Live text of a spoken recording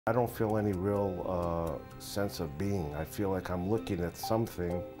I don't feel any real sense of being. I feel like I'm looking at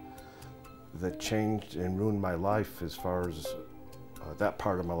something that changed and ruined my life as far as that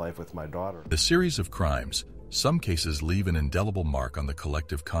part of my life with my daughter. The series of crimes, some cases leave an indelible mark on the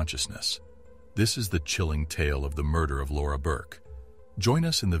collective consciousness. This is the chilling tale of the murder of Laura Burk. Join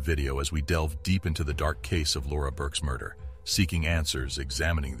us in the video as we delve deep into the dark case of Laura Burk's murder, seeking answers,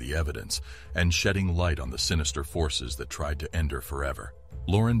 examining the evidence, and shedding light on the sinister forces that tried to end her forever.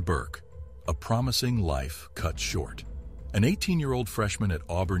 Laura Burk, a promising life cut short. An 18-year-old freshman at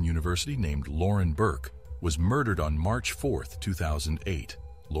Auburn University named Laura Burk was murdered on March 4, 2008.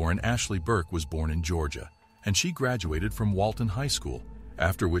 Laura Ashley Burk was born in Georgia, and she graduated from Walton High School,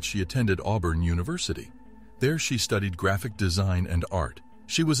 after which she attended Auburn University. There she studied graphic design and art.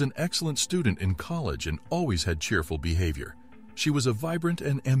 She was an excellent student in college and always had cheerful behavior. She was a vibrant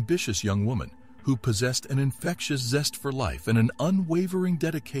and ambitious young woman who possessed an infectious zest for life and an unwavering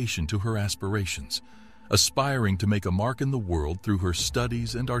dedication to her aspirations, aspiring to make a mark in the world through her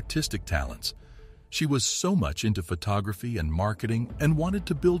studies and artistic talents. She was so much into photography and marketing and wanted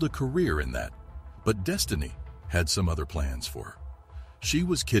to build a career in that. But destiny had some other plans for her. She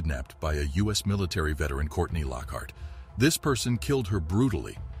was kidnapped by a U.S. military veteran, Courtney Lockhart. This person killed her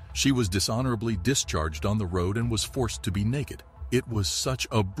brutally. She was dishonorably discharged on the road and was forced to be naked. It was such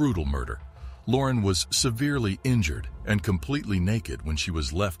a brutal murder. Lauren was severely injured and completely naked when she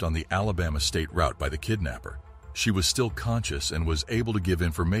was left on the Alabama state route by the kidnapper. She was still conscious and was able to give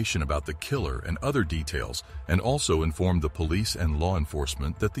information about the killer and other details, and also informed the police and law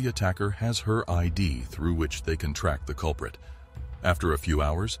enforcement that the attacker has her ID through which they can track the culprit. After a few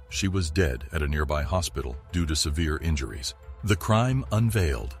hours, she was dead at a nearby hospital due to severe injuries. The crime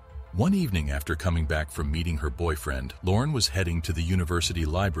unveiled. One evening after coming back from meeting her boyfriend, Lauren was heading to the university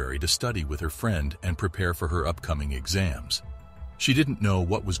library to study with her friend and prepare for her upcoming exams. She didn't know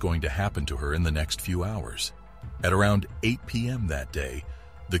what was going to happen to her in the next few hours. At around 8 p.m. that day,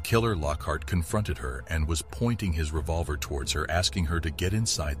 the killer Lockhart confronted her and was pointing his revolver towards her, asking her to get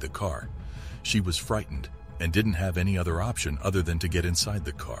inside the car. She was frightened and didn't have any other option other than to get inside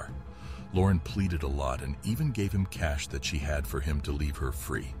the car. Lauren pleaded a lot and even gave him cash that she had for him to leave her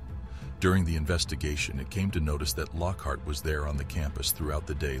free. During the investigation, it came to notice that Lockhart was there on the campus throughout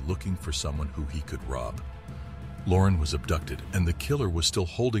the day looking for someone who he could rob. Lauren was abducted, and the killer was still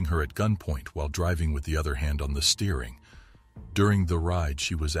holding her at gunpoint while driving with the other hand on the steering. During the ride,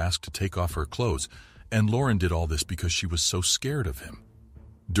 she was asked to take off her clothes, and Lauren did all this because she was so scared of him.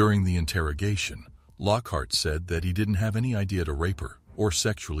 During the interrogation, Lockhart said that he didn't have any idea to rape her or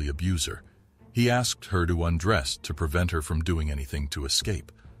sexually abuse her. He asked her to undress to prevent her from doing anything to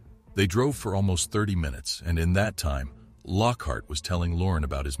escape. They drove for almost 30 minutes, and in that time, Lockhart was telling Lauren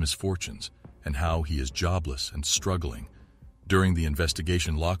about his misfortunes and how he is jobless and struggling. During the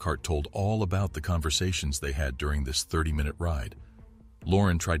investigation, Lockhart told all about the conversations they had during this 30-minute ride.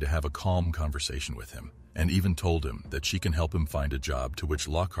 Lauren tried to have a calm conversation with him and even told him that she can help him find a job, to which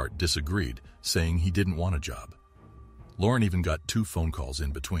Lockhart disagreed, saying he didn't want a job. Lauren even got 2 phone calls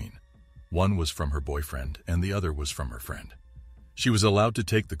in between. One was from her boyfriend and the other was from her friend. She was allowed to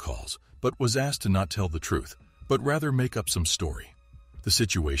take the calls, but was asked to not tell the truth, but rather make up some story. The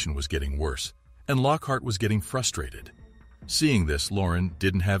situation was getting worse, and Lockhart was getting frustrated. Seeing this, Lauren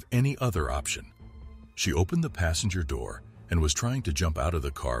didn't have any other option. She opened the passenger door and was trying to jump out of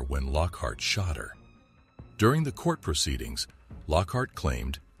the car when Lockhart shot her. During the court proceedings, Lockhart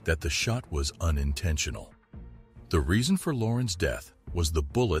claimed that the shot was unintentional. The reason for Lauren's death was the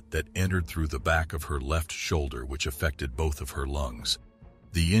bullet that entered through the back of her left shoulder, which affected both of her lungs.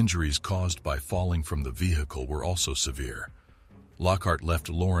 The injuries caused by falling from the vehicle were also severe. Lockhart left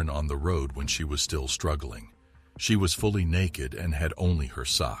Lauren on the road when she was still struggling. She was fully naked and had only her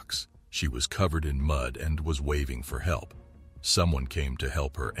socks. She was covered in mud and was waving for help. Someone came to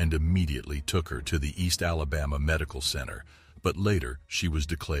help her and immediately took her to the East Alabama Medical Center, but later she was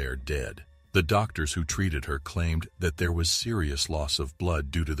declared dead. The doctors who treated her claimed that there was serious loss of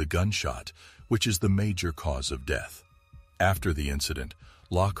blood due to the gunshot, which is the major cause of death. After the incident,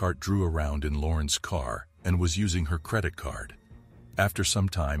 Lockhart drew around in Lauren's car and was using her credit card. After some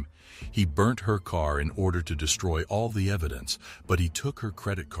time, he burnt her car in order to destroy all the evidence, but he took her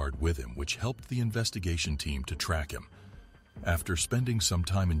credit card with him, which helped the investigation team to track him. After spending some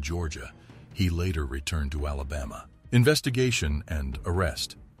time in Georgia, he later returned to Alabama. Investigation and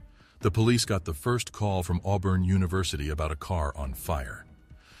arrest. The police got the first call from Auburn University about a car on fire.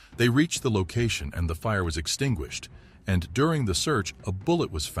 They reached the location and the fire was extinguished, and during the search, a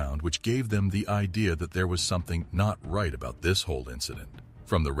bullet was found which gave them the idea that there was something not right about this whole incident.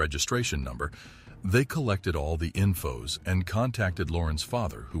 From the registration number, They collected all the infos and contacted Lauren's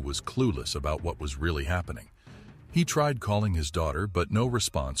father, who was clueless about what was really happening. He tried calling his daughter, but no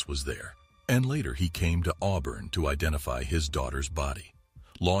response was there. And later he came to Auburn to identify his daughter's body.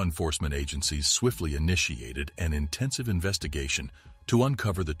 Law enforcement agencies swiftly initiated an intensive investigation to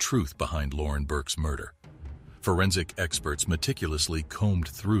uncover the truth behind Lauren Burk's murder. Forensic experts meticulously combed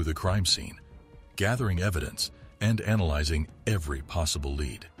through the crime scene, gathering evidence and analyzing every possible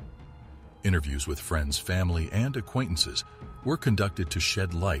lead. Interviews with friends, family, and acquaintances were conducted to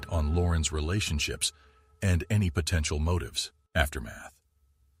shed light on Lauren's relationships and any potential motives. Aftermath.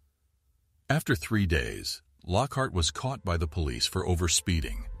 After 3 days, Lockhart was caught by the police for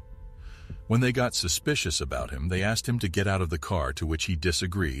overspeeding. When they got suspicious about him, they asked him to get out of the car, to which he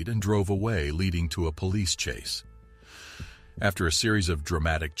disagreed and drove away, leading to a police chase. After a series of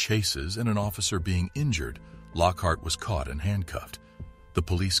dramatic chases and an officer being injured, Lockhart was caught and handcuffed. The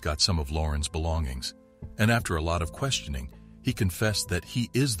police got some of Lauren's belongings, and after a lot of questioning, he confessed that he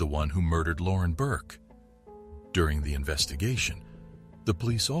is the one who murdered Lauren Burk. During the investigation, the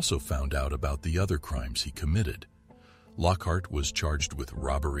police also found out about the other crimes he committed. Lockhart was charged with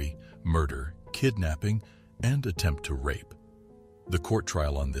robbery, murder, kidnapping, and attempt to rape. The court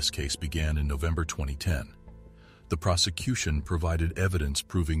trial on this case began in November 2010. The prosecution provided evidence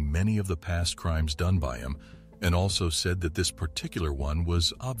proving many of the past crimes done by him, and also said that this particular one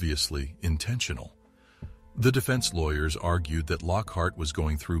was obviously intentional. The defense lawyers argued that Lockhart was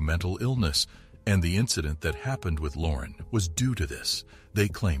going through mental illness, and the incident that happened with Lauren was due to this. They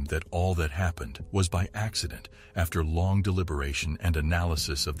claimed that all that happened was by accident. After long deliberation and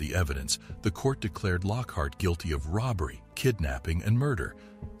analysis of the evidence, the court declared Lockhart guilty of robbery, kidnapping, and murder.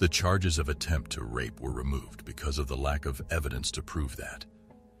 The charges of attempt to rape were removed because of the lack of evidence to prove that.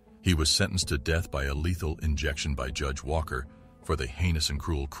 He was sentenced to death by a lethal injection by Judge Walker for the heinous and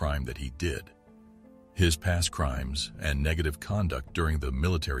cruel crime that he did. His past crimes and negative conduct during the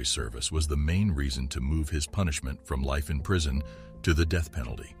military service was the main reason to move his punishment from life in prison to the death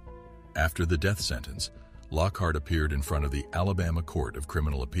penalty. After the death sentence, Lockhart appeared in front of the Alabama Court of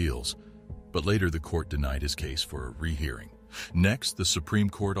Criminal Appeals, but later the court denied his case for a rehearing. Next, the Supreme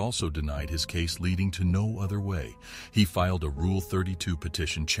Court also denied his case, leading to no other way. He filed a Rule 32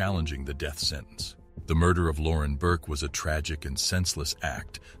 petition challenging the death sentence. The murder of Lauren Burk was a tragic and senseless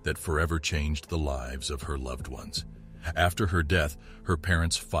act that forever changed the lives of her loved ones. After her death, her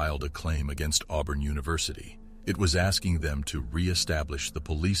parents filed a claim against Auburn University. It was asking them to re-establish the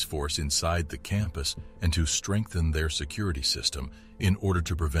police force inside the campus and to strengthen their security system in order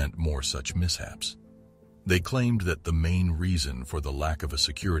to prevent more such mishaps. They claimed that the main reason for the lack of a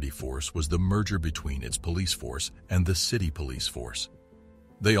security force was the merger between its police force and the city police force.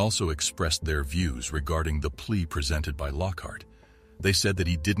 They also expressed their views regarding the plea presented by Lockhart. They said that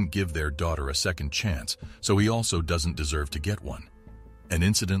he didn't give their daughter a second chance, so he also doesn't deserve to get one. An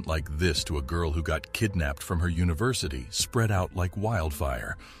incident like this to a girl who got kidnapped from her university spread out like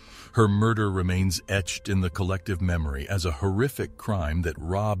wildfire. Her murder remains etched in the collective memory as a horrific crime that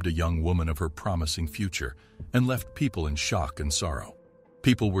robbed a young woman of her promising future and left people in shock and sorrow.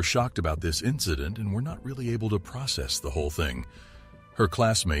 People were shocked about this incident and were not really able to process the whole thing. Her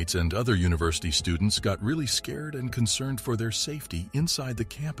classmates and other university students got really scared and concerned for their safety inside the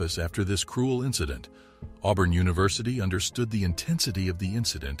campus after this cruel incident. Auburn University understood the intensity of the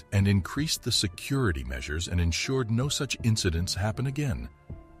incident and increased the security measures and ensured no such incidents happen again.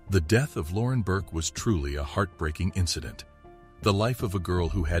 The death of Lauren Burk was truly a heartbreaking incident. The life of a girl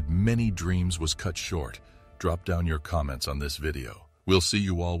who had many dreams was cut short. Drop down your comments on this video. We'll see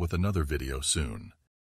you all with another video soon.